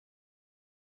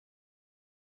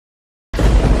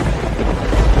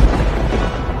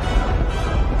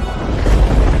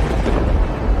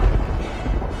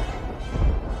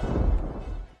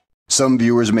Some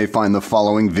viewers may find the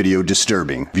following video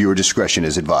disturbing. Viewer discretion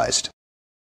is advised.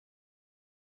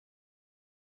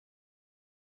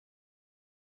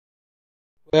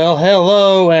 Well,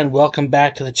 hello and welcome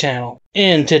back to the channel.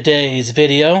 In today's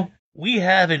video, we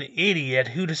have an idiot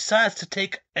who decides to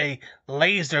take a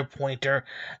laser pointer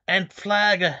and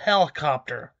flag a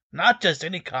helicopter. Not just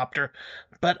any copter,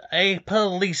 but a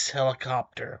police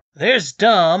helicopter. There's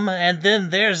dumb, and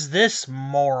then there's this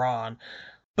moron.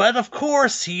 But of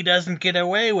course he doesn't get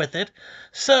away with it,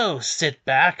 so sit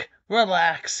back,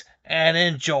 relax, and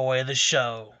enjoy the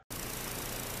show.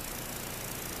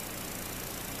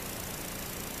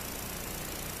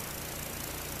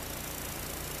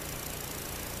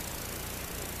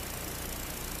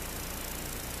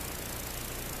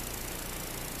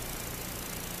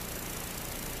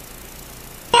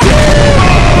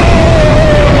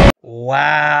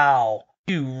 Wow,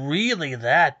 you really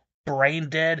that brain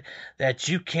dead that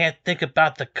you can't think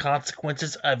about the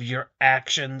consequences of your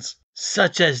actions,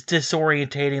 such as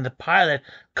disorientating the pilot,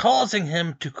 causing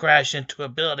him to crash into a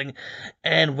building,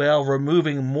 and well,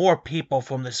 removing more people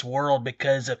from this world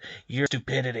because of your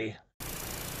stupidity.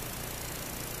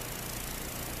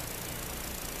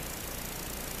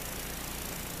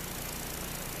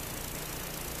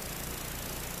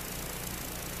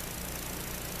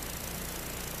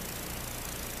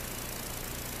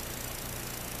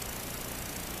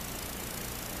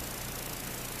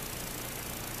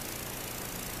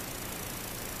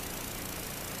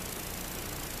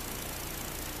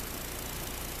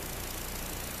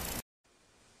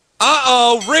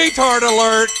 Uh-oh, retard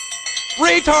alert!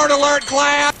 Retard alert,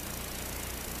 class!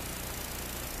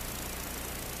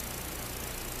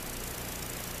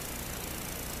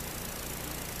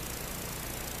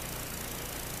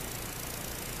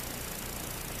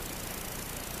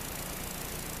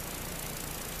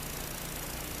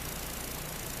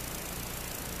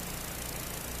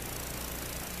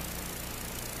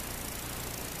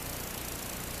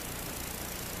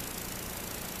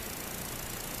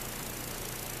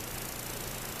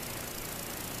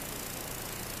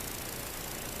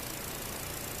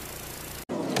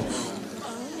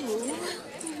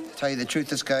 Tell you the truth,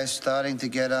 this guy's starting to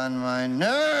get on my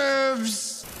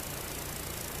nerves.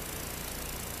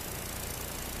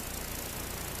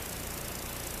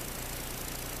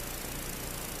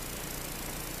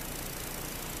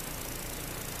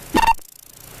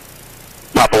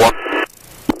 Papa 1.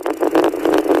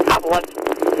 Papa 1.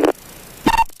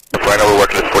 I know we're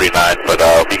working at 49, but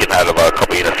we can have a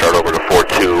couple units start over to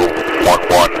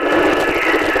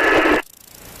 4211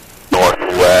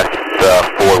 Northwest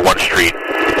 41 Street.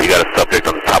 You got a subject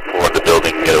on the top floor of the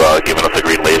building giving us a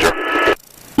green laser.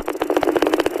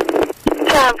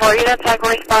 10-4, unit tag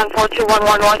respond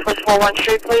 4211 Northwest 41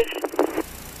 Street, please.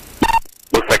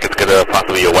 Looks like it's gonna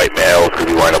possibly be a white male. It's gonna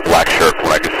be wearing a black shirt from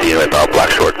what I can see in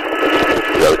black shorts.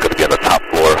 It's gonna be on the top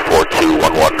floor,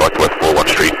 4211 Northwest 41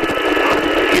 Street.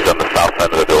 He's on the south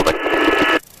side of the building.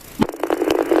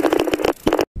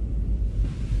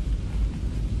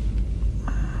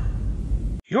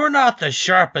 You're not the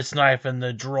sharpest knife in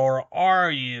the drawer,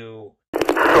 are you?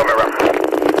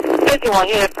 51,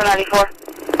 unit for 94.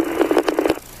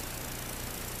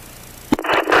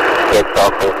 It's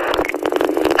also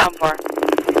 10-4.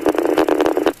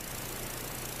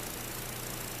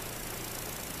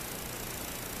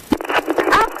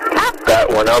 that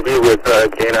one. I'll be with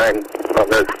K9 on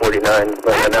this 49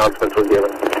 when announcements were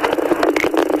given.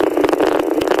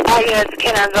 All units,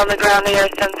 K9's on the ground, the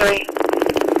air's 10-3.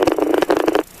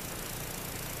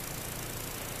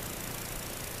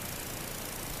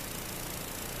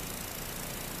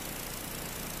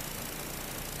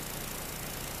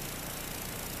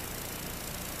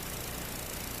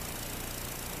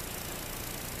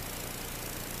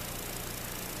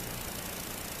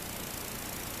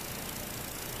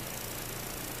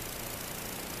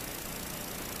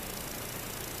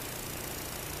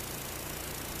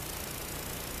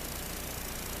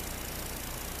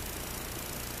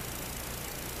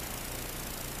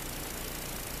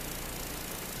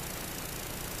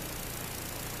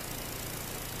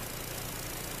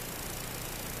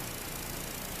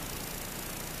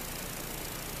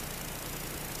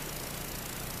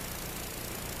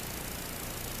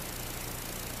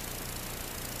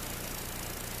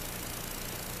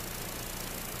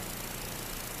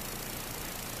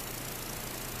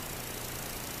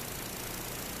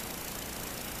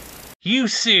 You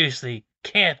seriously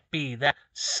can't be that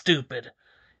stupid.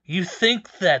 You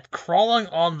think that crawling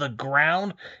on the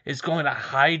ground is going to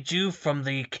hide you from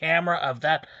the camera of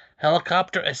that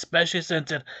helicopter, especially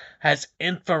since it has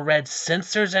infrared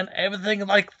sensors and everything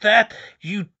like that?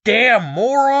 You damn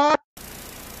moron!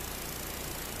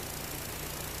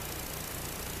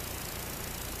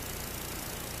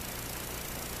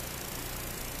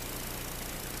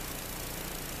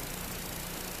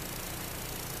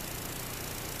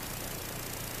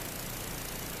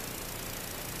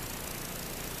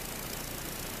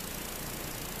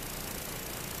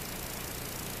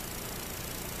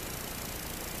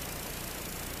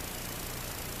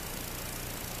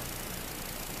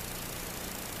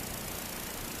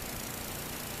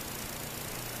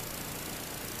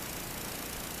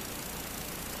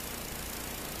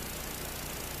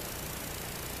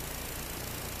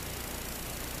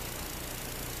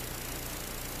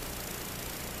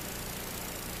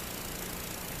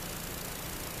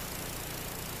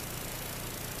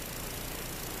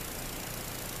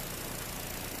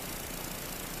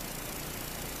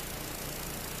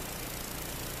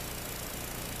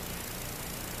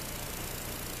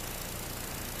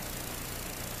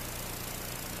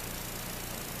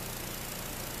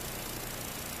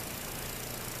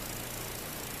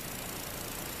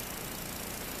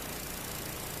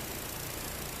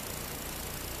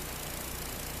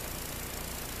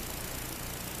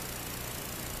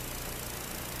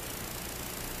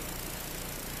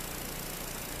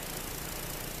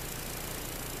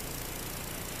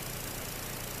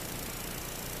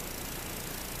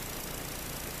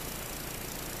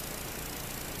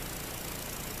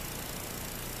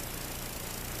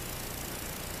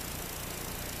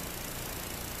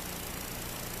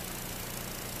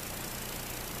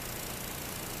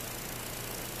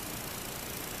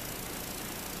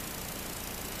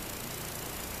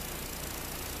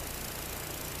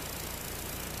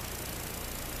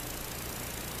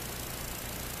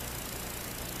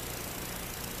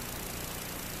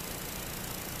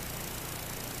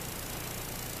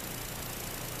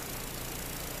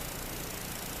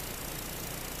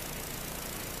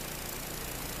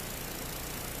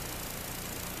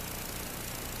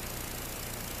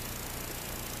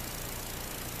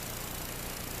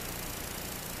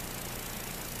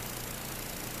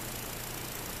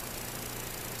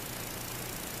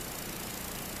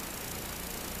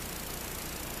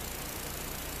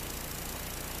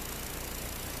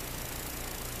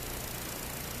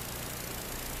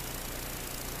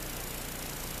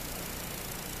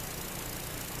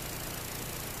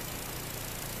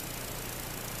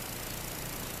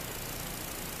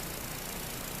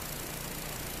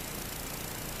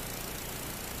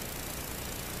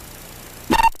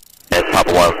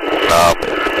 Papa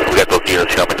 1. We got those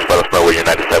units coming. Just let us know where you're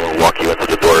 97. We'll walk you into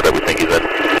the door that we think he's in.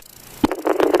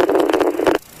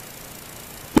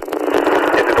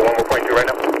 Is it the one we're pointing to right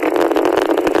now?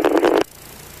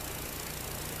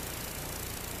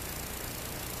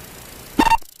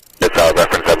 It's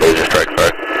reference that laser strike,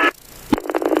 sorry.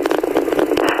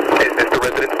 Is this the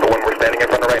residence, the one we're standing in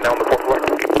front of right now on the 4th floor?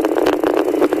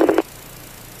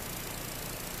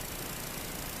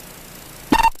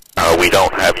 We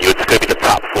don't have you. It's going to be the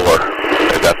top floor.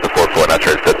 If that's the 4th floor, not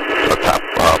sure if it's the top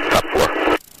floor.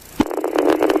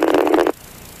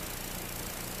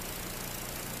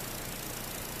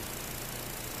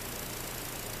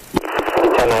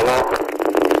 10-9.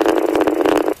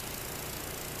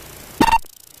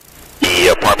 The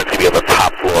apartment's going to be on the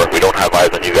top floor. We don't have eyes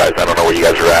on you guys. I don't know where you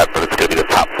guys are at, but it's going to be the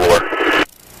top floor.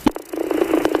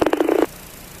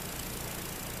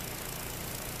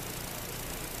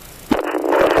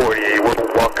 48, we're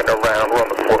walking around. We're on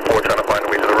the 4th floor trying to find a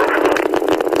way to the roof.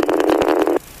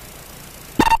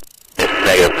 It's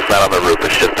negative. It's not on the roof.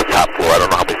 It's just the top floor. I don't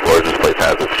know how many floors this place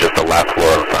has. It's just the last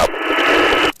floor on top.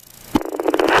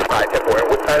 Alright, 10-4. And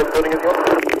what side of the building is he on?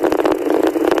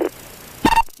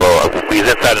 Well, he's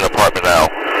inside an apartment now.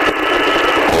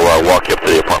 We'll walk you up to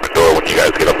the apartment door when you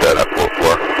guys get up to that 4th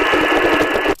floor.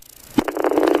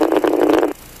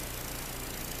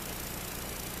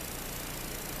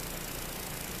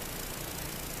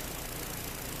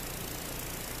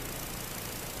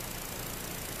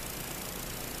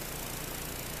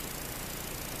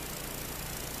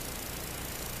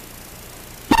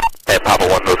 Hey, Papa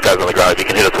 1, those guys on the ground, if you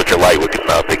can hit us with your light, we can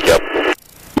pick you up.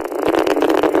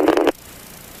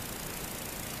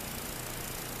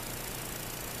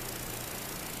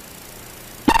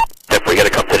 If we gotta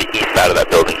come to the east side of that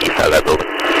building, east side of that building.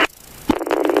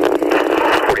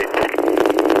 48.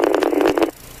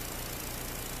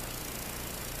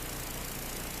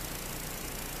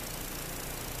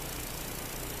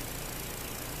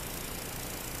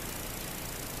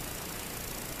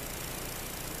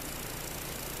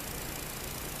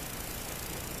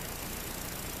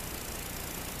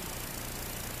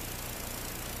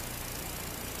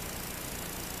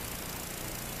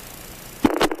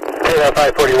 Hey,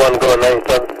 541 going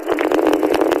 97.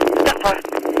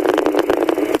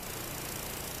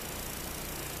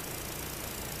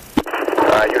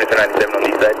 Units are 97 on the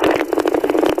east side.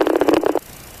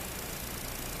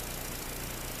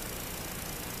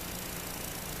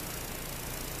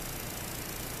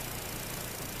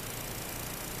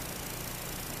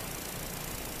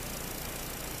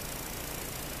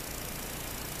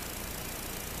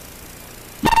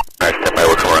 Alright, stand by,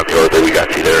 we're coming around the other. We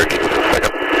got you there. Give us a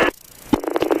second.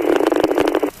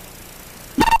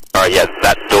 Alright, yes,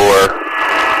 that door,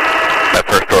 that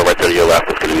first door right there to your left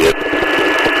is going to be it.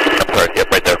 I'm sorry,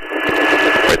 yep, right there.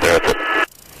 Right there, that's it.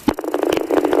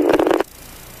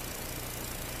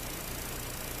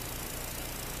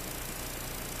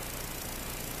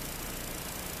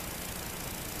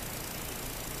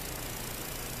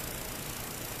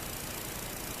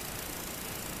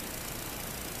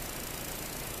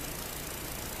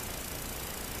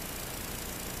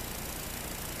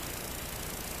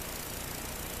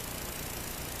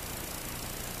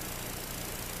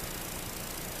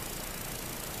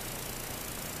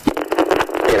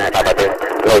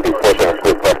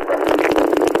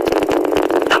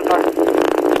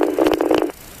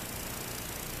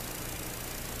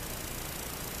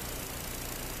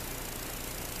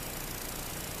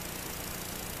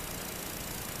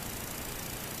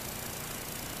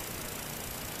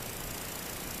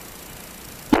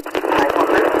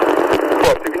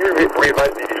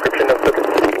 Revise the description of the...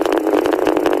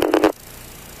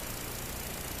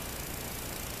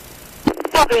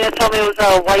 Somebody that told me it was a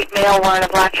white male wearing a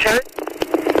black shirt.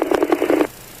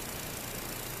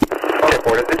 Okay,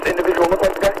 boy, does this individual look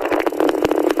like the guy?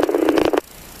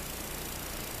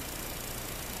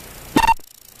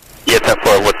 Yes, that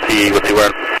floor. What's he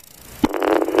wearing?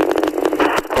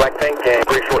 Black tank and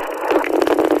gray shorts.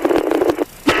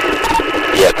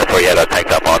 Yeah, that's where he had a tank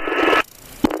top on.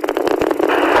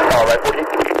 Alright, 40.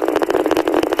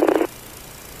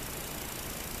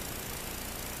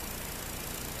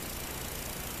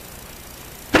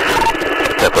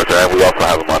 And we also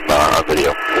have him on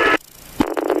video.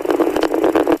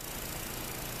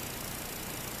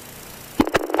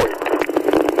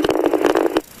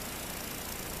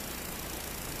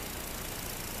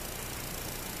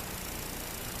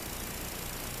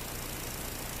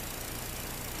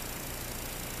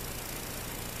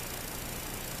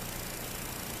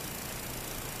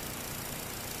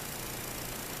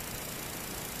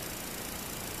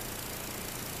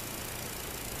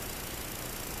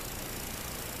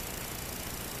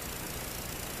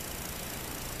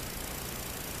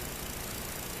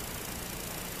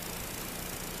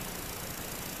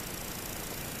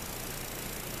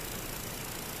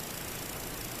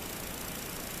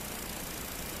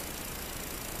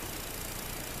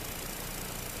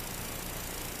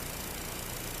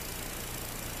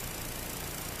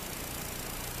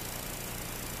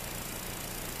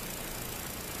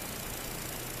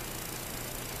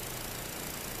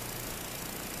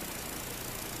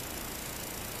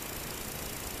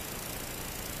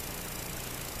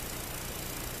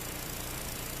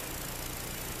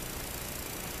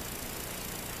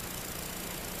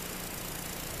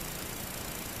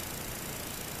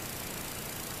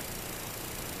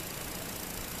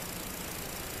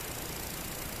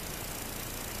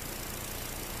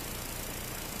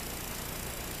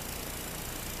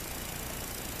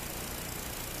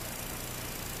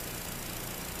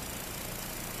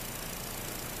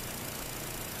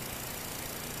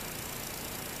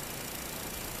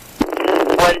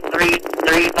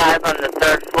 45 on the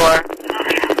 3rd floor.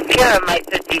 Kara Mike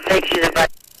 56, she's about...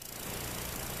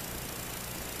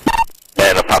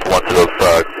 And a Papa 1 to those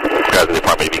guys in the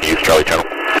apartment, you can use Charlie Channel.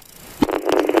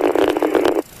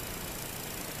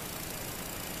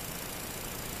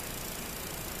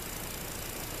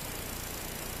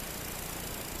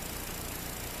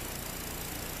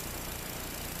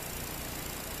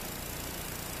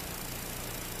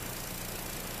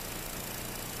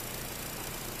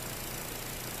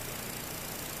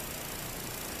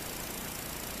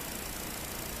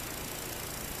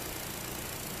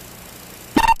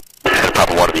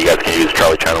 Papa 1 of you guys can use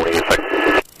Charlie Channel when you get a second.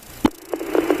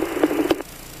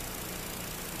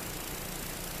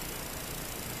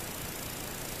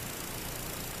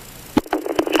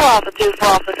 4 Alpha 2, 4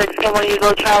 Alpha 6, can one of you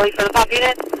go Charlie for the pop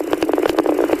unit?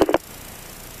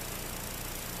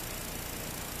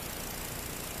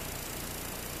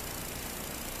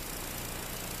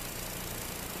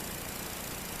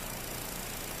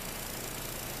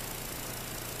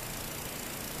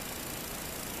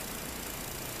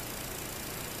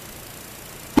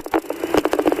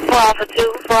 Alpha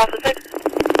 2, 4 Alpha 6.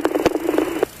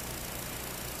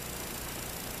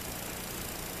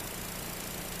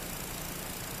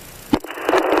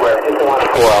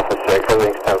 Four Alpha 6,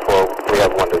 everything's 10-4, we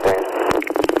have one detained.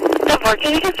 10-4,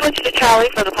 can you just switch to Charlie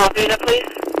for the pop unit, please?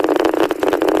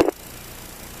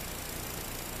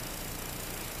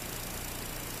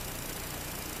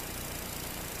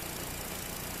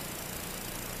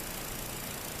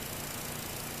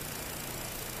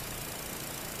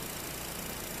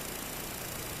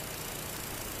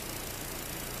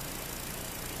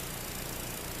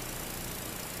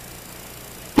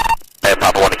 And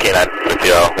Papa 1 to K9,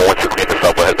 once you clean this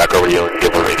up, we'll head back over to you and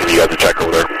give you guys a check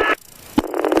over there.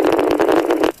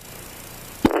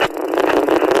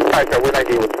 Alright, sir, with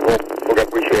ID, we'll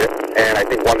appreciate it. And I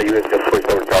think one of the units just switched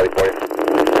over to Charlie for you.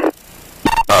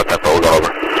 10-4, we'll go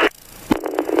over.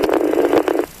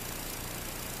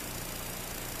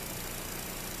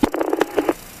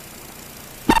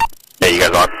 Hey, you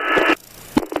guys on?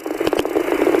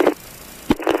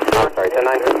 Sorry,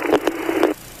 10-9.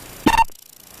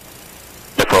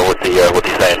 What's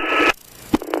he saying?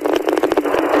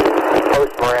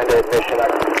 Post Miranda admission.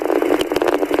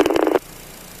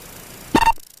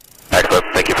 Excellent.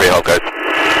 Thank you for your help, guys.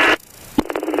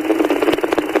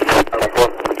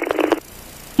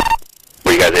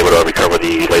 Were you guys able to recover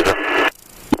the laser?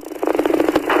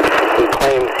 He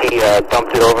claims he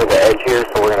dumped it over the edge here,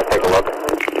 so we're going to take a look.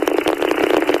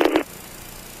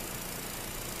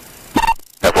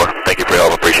 10-4. Thank you for your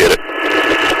help. Appreciate it.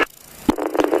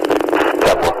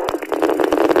 10-4.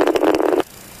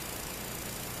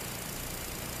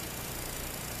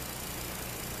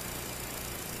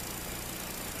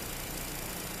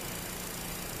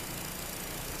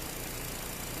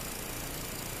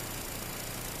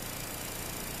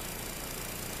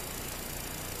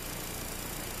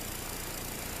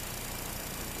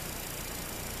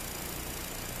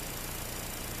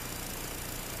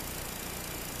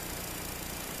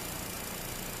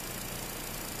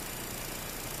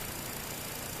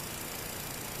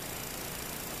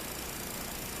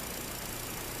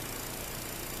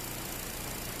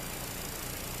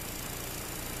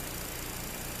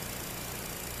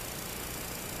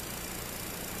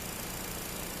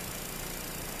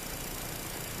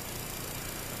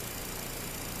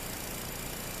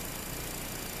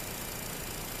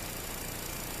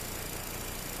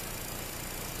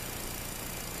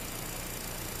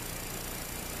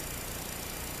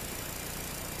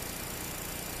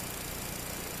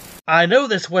 I know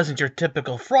this wasn't your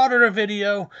typical frauditor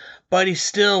video, but he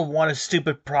still won a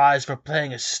stupid prize for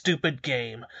playing a stupid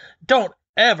game. Don't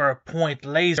ever point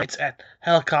lasers at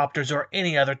helicopters or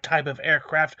any other type of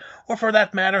aircraft, or for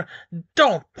that matter,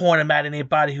 don't point them at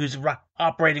anybody who's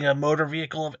operating a motor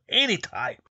vehicle of any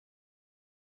type.